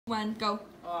1, go.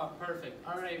 Oh, perfect.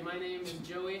 All right, my name is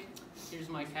Joey. Here's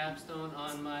my capstone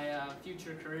on my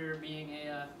future career being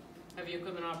a heavy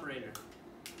equipment operator.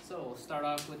 So we'll start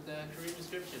off with the career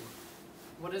description.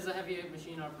 What is a heavy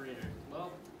machine operator?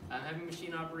 Well, a heavy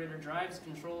machine operator drives,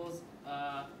 controls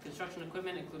construction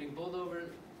equipment, including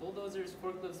bulldozers,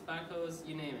 forklifts, backhoes,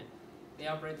 you name it. They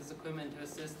operate this equipment to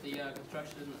assist the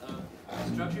construction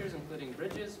of structures, including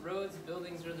bridges, roads,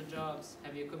 buildings, or other jobs.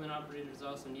 Heavy equipment operators are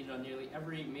also needed on nearly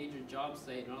every major job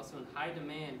site and also in high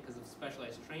demand because of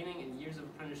specialized training, and years of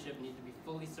apprenticeship need to be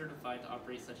fully certified to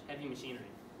operate such heavy machinery.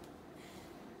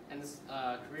 And this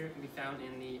career can be found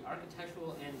in the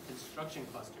architectural and construction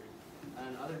cluster.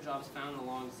 And other jobs found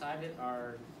alongside it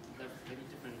are maybe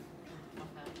different.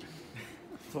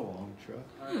 It's a long truck.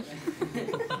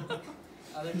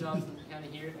 Other jobs kind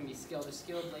of here can be skilled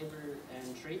labor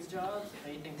and trades jobs.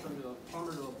 Anything from a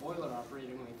plumber to a boiler operator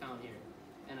can be found here.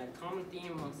 And a common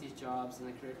theme amongst these jobs in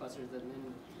the career cluster is the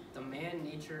demand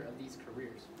nature of these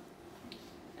careers.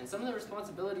 And some of the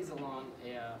responsibilities along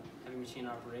a heavy machine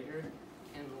operator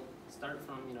can start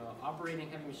from operating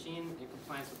heavy machine in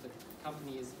compliance with the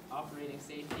company's operating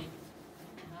safety,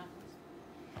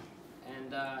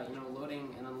 and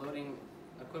loading and unloading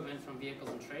equipment from vehicles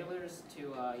and trailers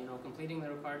to completing the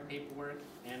required paperwork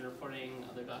and reporting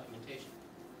other documentation.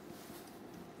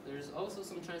 There's also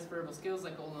some transferable skills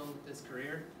that go along with this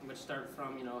career, which start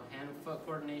from hand and foot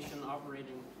coordination,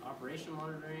 operation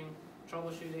monitoring,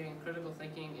 troubleshooting, critical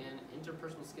thinking, and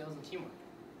interpersonal skills and teamwork.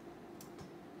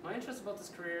 My interest about this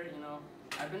career,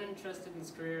 I've been interested in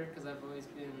this career because I've always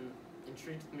been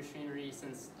intrigued with machinery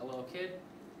since a little kid.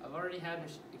 I've already had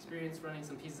experience running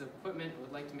some pieces of equipment and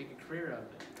would like to make a career out of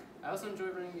it. I also enjoy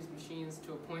running these machines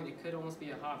to a point it could almost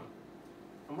be a hobby.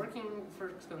 From working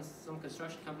for some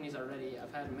construction companies already,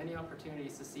 I've had many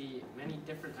opportunities to see many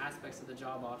different aspects of the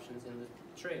job options in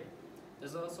the trade.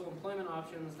 There's also employment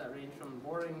options that range from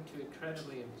boring to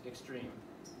incredibly extreme.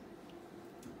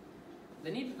 The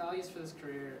needed values for this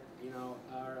career,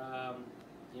 are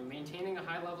maintaining a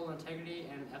high level of integrity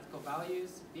and ethical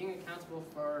values, being accountable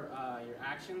for your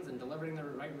actions and delivering the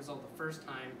right result the first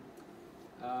time,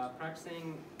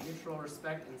 practicing mutual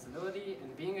respect and civility,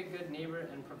 and being a good neighbor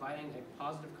and providing a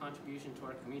positive contribution to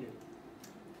our community.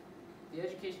 The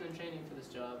education and training for this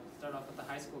job start off with the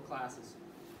high school classes.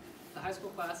 The high school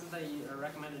classes that you are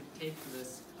recommended to take for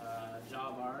this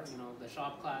job are, the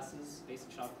shop classes,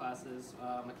 basic shop classes,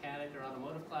 mechanic or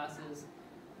automotive classes,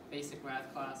 basic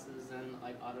math classes, and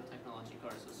auto technology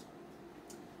courses.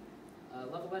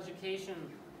 Level education,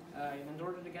 in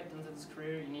order to get into this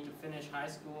career, you need to finish high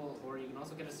school, or you can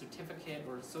also get a certificate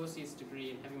or associate's degree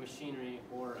in heavy machinery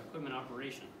or equipment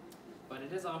operation, but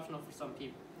it is optional for some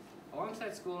people.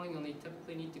 Alongside schooling, you'll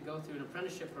typically need to go through an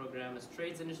apprenticeship program as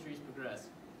trades industries progress.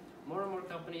 More and more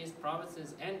companies,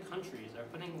 provinces, and countries are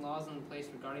putting laws in place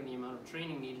regarding the amount of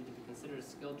training needed to be considered a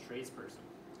skilled tradesperson.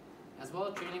 As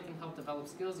well, training can help develop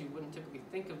skills you wouldn't typically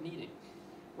think of needing.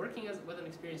 Working with an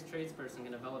experienced tradesperson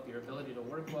can develop your ability to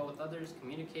work well with others,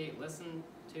 communicate, listen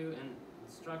to, and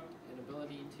instruct, and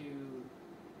ability to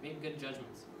make good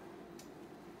judgments.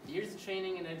 The years of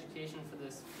training and education for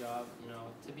this job,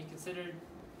 to be considered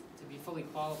to be fully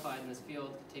qualified in this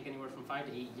field could take anywhere from 5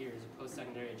 to 8 years of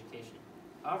post-secondary education.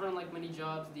 However, unlike many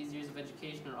jobs, these years of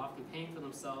education are often paying for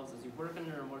themselves as you work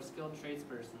under a more skilled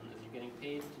tradesperson as you're getting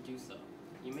paid to do so.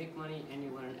 You make money and you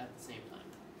learn at the same time.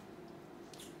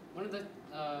 One of the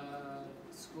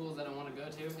schools that I want to go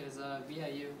to is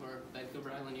VIU, or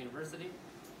Vancouver Island University.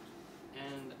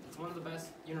 And it's one of the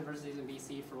best universities in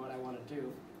BC for what I want to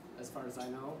do, as far as I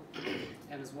know,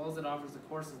 and as well as it offers the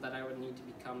courses that I would need to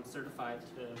become certified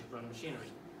to run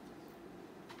machinery.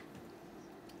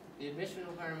 The admission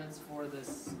requirements for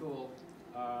this school,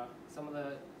 some of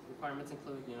the requirements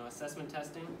include, assessment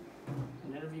testing.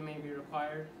 An interview may be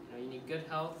required. You need good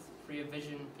health, free of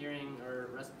vision, hearing, or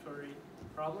respiratory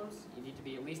problems. You need to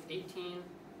be at least 18.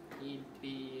 You need to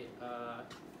be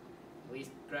at least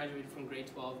graduated from grade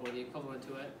 12 or the equivalent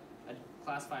to it, a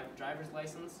class 5 driver's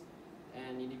license,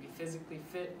 and you need to be physically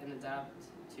fit and adapt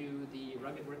to the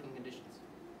rugged working conditions.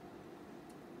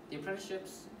 The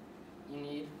apprenticeships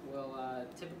you will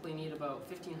typically need about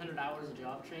 1,500 hours of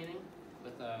job training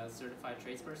with a certified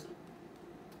tradesperson.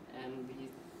 And the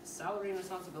salary and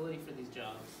responsibility for these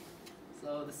jobs.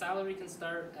 So the salary can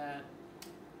start at,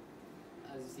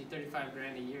 as you see, 35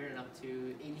 grand a year and up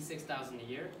to 86,000 a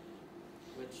year,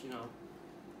 which,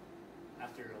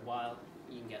 after a while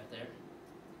you can get there.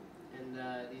 And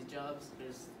these jobs,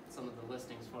 there's some of the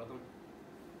listings for them.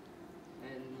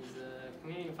 And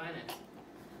community and finance.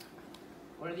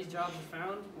 Where these jobs are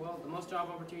found? Well, the most job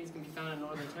opportunities can be found in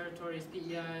Northern Territories,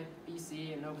 PEI,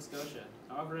 BC, and Nova Scotia.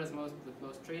 However, with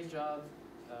most trades jobs,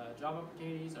 job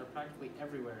opportunities are practically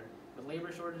everywhere, with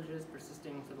labor shortages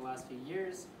persisting for the last few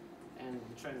years, and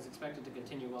the trend is expected to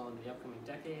continue well into the upcoming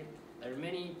decade. There are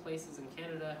many places in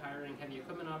Canada hiring heavy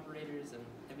equipment operators, and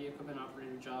heavy equipment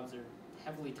operator jobs are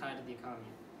heavily tied to the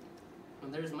economy.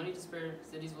 When there's money to spare,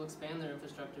 cities will expand their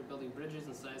infrastructure, building bridges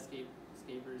and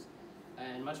skyscrapers,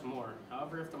 and much more.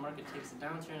 However, if the market takes a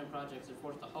downturn and projects are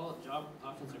forced to halt, job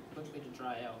options are quickly to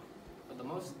dry out. But the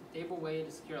most stable way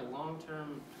to secure a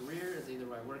long-term career is either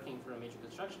by working for a major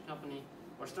construction company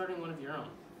or starting one of your own.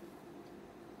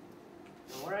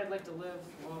 And where I'd like to live,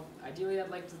 well, ideally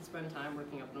I'd like to spend time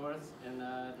working up north, and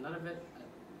none of it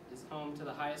is home to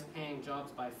the highest paying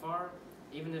jobs by far,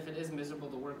 even if it is miserable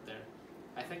to work there.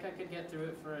 I think I could get through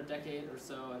it for a decade or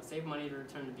so and save money to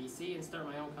return to BC and start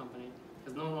my own company,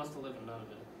 because no one wants to live in none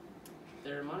of it.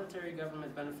 There are monetary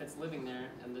government benefits living there,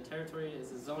 and the territory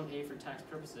is a Zone A for tax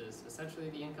purposes. Essentially,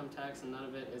 the income tax in none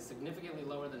of it is significantly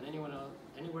lower than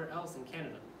anywhere else in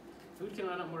Canada. Food can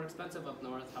run up more expensive up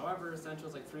north, however,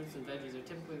 essentials like fruits and veggies are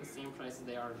typically the same price as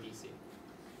they are in BC.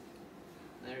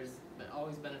 There's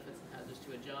always benefits and hazards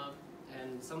to a job,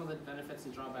 and some of the benefits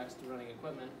and drawbacks to running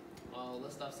equipment. I'll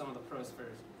list off some of the pros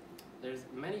first. There's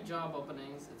many job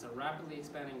openings, it's a rapidly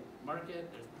expanding market,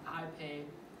 there's high pay,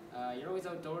 you're always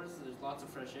outdoors, there's lots of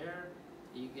fresh air,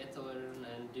 you get to learn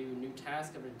and do new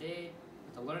tasks every day,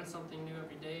 to learn something new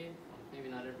every day, well, maybe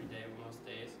not every day, but most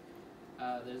days.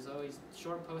 There's always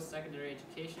short post-secondary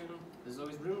education, there's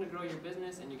always room to grow your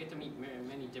business, and you get to meet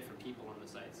many different people on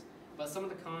the sites. But some of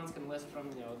the cons can list from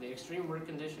the extreme work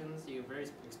conditions, you're very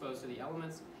exposed to the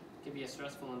elements, it can be a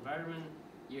stressful environment,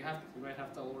 you might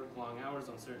have to work long hours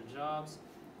on certain jobs.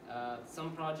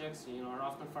 Some projects are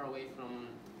often far away from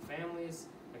families.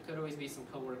 There could always be some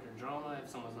coworker drama if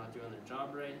someone's not doing their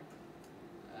job right.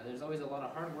 There's always a lot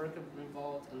of hard work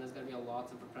involved, and there's going to be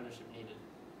lots of apprenticeship needed.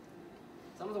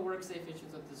 Some of the work safe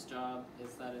issues with this job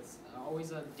is that it's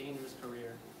always a dangerous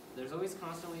career. There's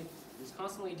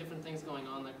constantly different things going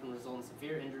on that can result in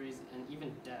severe injuries and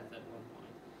even death at one point.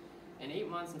 In 8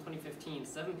 months in 2015,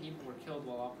 7 people were killed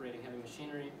while operating heavy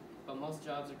machinery, but most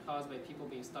jobs are caused by people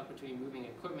being stuck between moving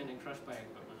equipment and crushed by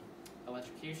equipment,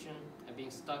 electrocution, and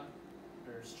being struck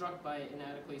by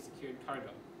inadequately secured cargo.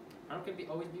 Harm can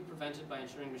always be prevented by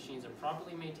ensuring machines are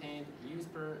properly maintained,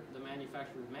 used per the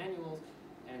manufacturer's manuals,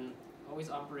 and always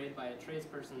operated by a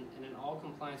tradesperson and in all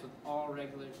compliance with all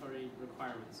regulatory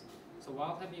requirements. So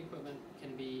while heavy equipment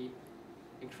can be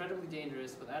incredibly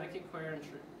dangerous, with adequate care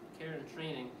and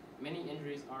training, many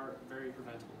injuries are very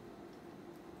preventable.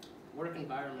 Work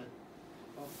environment.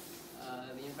 Well,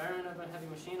 the environment of a heavy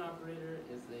machine operator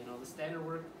is the standard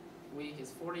work week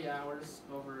is 40 hours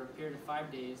over a period of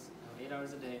 5 days, 8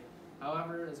 hours a day.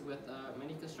 However, as with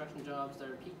many construction jobs, there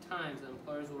are peak times that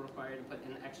employers will require you to put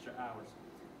in extra hours.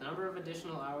 The number of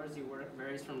additional hours you work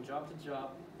varies from job to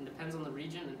job and depends on the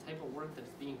region and type of work that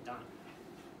is being done.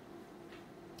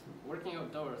 Working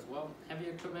outdoors. Well, heavy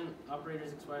equipment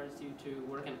operators requires you to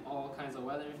work in all kinds of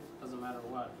weather, doesn't matter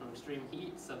what. From extreme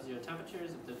heat, sub-zero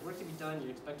temperatures, if there's work to be done, you're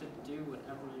expected to do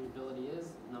whatever your ability is,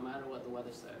 no matter what the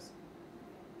weather says.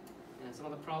 And some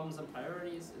of the problems and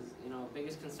priorities is,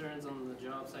 biggest concerns on the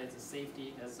job sites is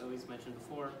safety, as always mentioned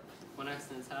before. When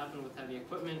accidents happen with heavy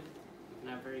equipment, it can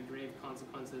have very grave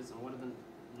consequences, and one of the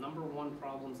number one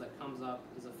problems that comes up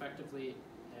is effectively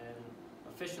and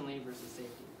efficiently versus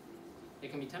safety. It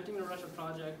can be tempting to rush a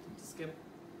project, to skip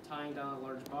tying down a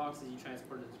large box as you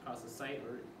transport it across the site,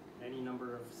 or any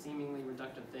number of seemingly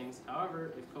reductive things.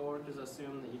 However, if coworkers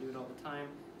assume that you do it all the time,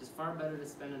 it is far better to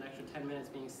spend an extra 10 minutes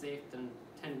being safe than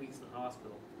 10 weeks in the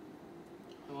hospital.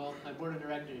 Well, my board of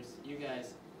directors, you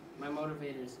guys, my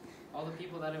motivators, all the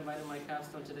people that invited my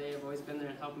capstone today have always been there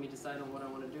and helped me decide on what I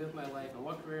want to do with my life and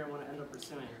what career I want to end up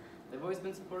pursuing. They've always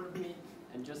been supportive of me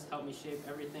and just helped me shape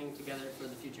everything together for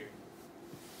the future.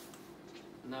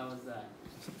 And that was that.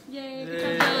 Yay!